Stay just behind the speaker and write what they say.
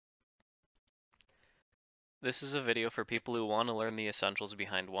This is a video for people who want to learn the essentials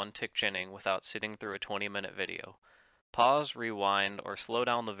behind one-tick ginning without sitting through a 20-minute video. Pause, rewind, or slow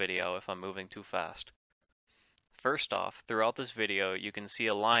down the video if I'm moving too fast. First off, throughout this video you can see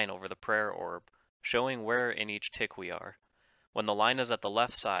a line over the prayer orb, showing where in each tick we are. When the line is at the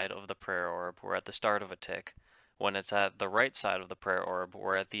left side of the prayer orb, we're at the start of a tick. When it's at the right side of the prayer orb,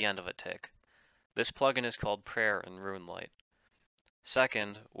 we're at the end of a tick. This plugin is called Prayer in RuneLite.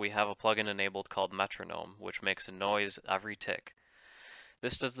 Second, we have a plugin enabled called Metronome, which makes a noise every tick.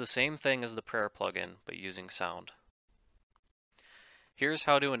 This does the same thing as the prayer plugin, but using sound. Here's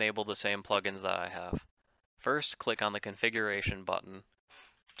how to enable the same plugins that I have. First, click on the configuration button,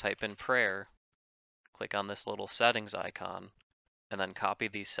 type in prayer, click on this little settings icon, and then copy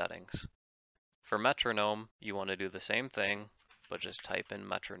these settings. For metronome, you want to do the same thing, but just type in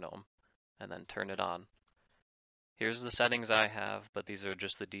metronome, and then turn it on. Here's the settings I have, but these are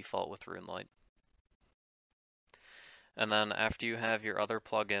just the default with RuneLite. And then after you have your other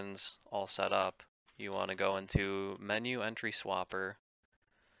plugins all set up, you want to go into Menu Entry Swapper,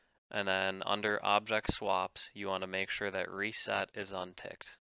 and then under Object Swaps, you want to make sure that Reset is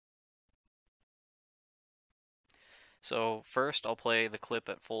unticked. So first I'll play the clip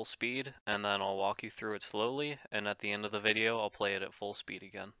at full speed, and then I'll walk you through it slowly, and at the end of the video I'll play it at full speed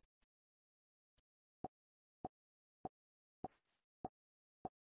again.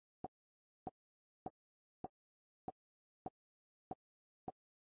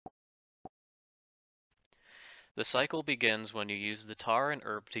 The cycle begins when you use the tar and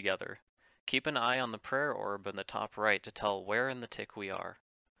herb together. Keep an eye on the prayer orb in the top right to tell where in the tick we are.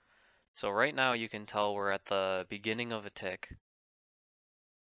 So right now you can tell we're at the beginning of a tick.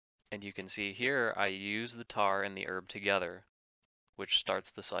 And you can see here I use the tar and the herb together, which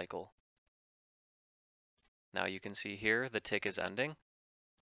starts the cycle. Now you can see here the tick is ending,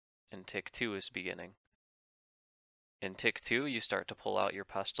 and tick 2 is beginning. In tick 2 you start to pull out your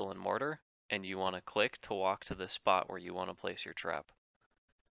pestle and mortar, and you want to click to walk to the spot where you want to place your trap.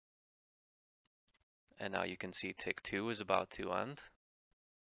 And now you can see tick 2 is about to end.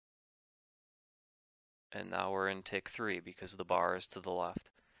 And now we're in tick 3 because the bar is to the left.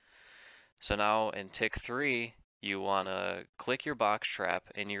 So now in tick 3, you want to click your box trap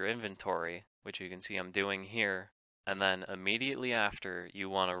in your inventory, which you can see I'm doing here, and then immediately after you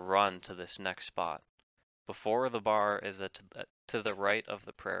want to run to this next spot, before the bar is to the right of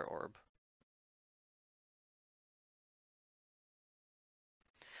the prayer orb.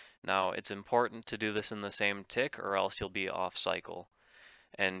 Now it's important to do this in the same tick or else you'll be off cycle.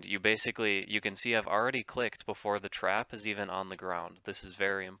 And you can see I've already clicked before the trap is even on the ground. This is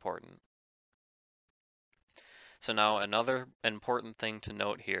very important. So now another important thing to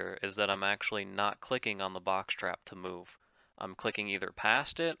note here is that I'm actually not clicking on the box trap to move. I'm clicking either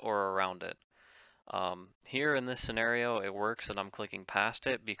past it or around it. Here in this scenario it works that I'm clicking past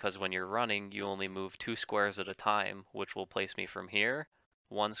it because when you're running you only move 2 squares at a time, which will place me from here,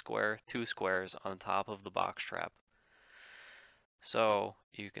 1 square, 2 squares on top of the box trap. So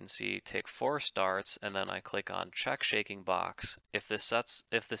you can see tick 4 starts, and then I click on check shaking box. If this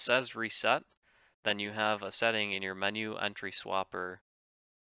says reset, then you have a setting in your menu entry swapper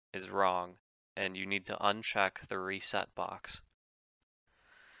is wrong, and you need to uncheck the reset box.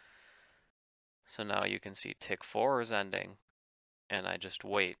 So now you can see tick 4 is ending, and I just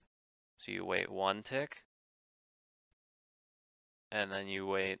wait. So you wait 1 tick, and then you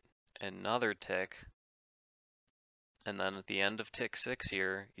wait another tick, and then at the end of tick 6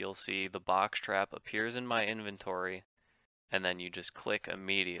 here, you'll see the box trap appears in my inventory, and then you just click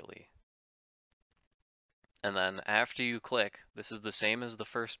immediately. And then after you click, this is the same as the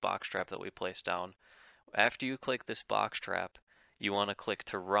first box trap that we placed down. After you click this box trap, you want to click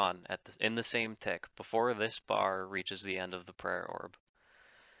to run in the same tick before this bar reaches the end of the prayer orb.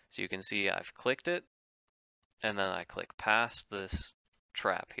 So you can see I've clicked it, and then I click past this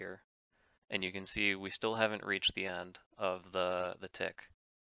trap here. And you can see we still haven't reached the end of the tick.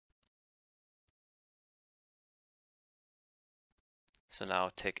 So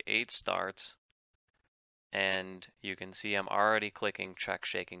now tick 8 starts, and you can see I'm already clicking check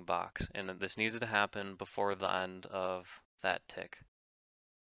shaking box, and this needs to happen before the end of that tick.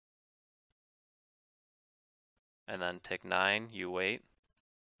 And then tick 9, you wait.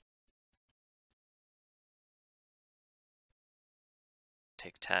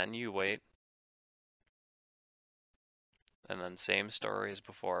 Tick 10, you wait. And then same story as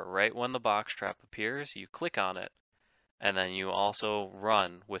before. Right when the box trap appears, you click on it, and then you also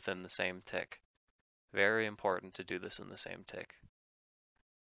run within the same tick. Very important to do this in the same tick.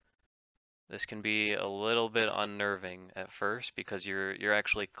 This can be a little bit unnerving at first because you're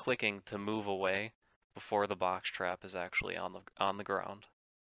actually clicking to move away, before the box trap is actually on the ground.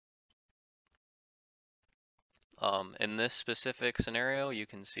 In this specific scenario, you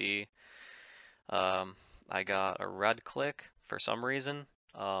can see I got a red click for some reason.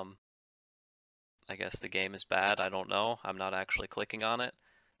 I guess the game is bad, I don't know. I'm not actually clicking on it.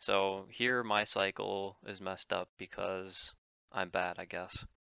 So here my cycle is messed up because I'm bad, I guess.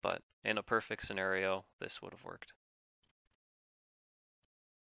 But in a perfect scenario, this would have worked.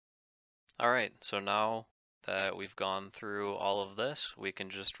 Alright, so now that we've gone through all of this, we can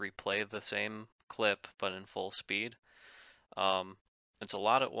just replay the same clip but in full speed. It's a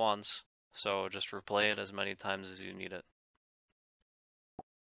lot at once, so just replay it as many times as you need it.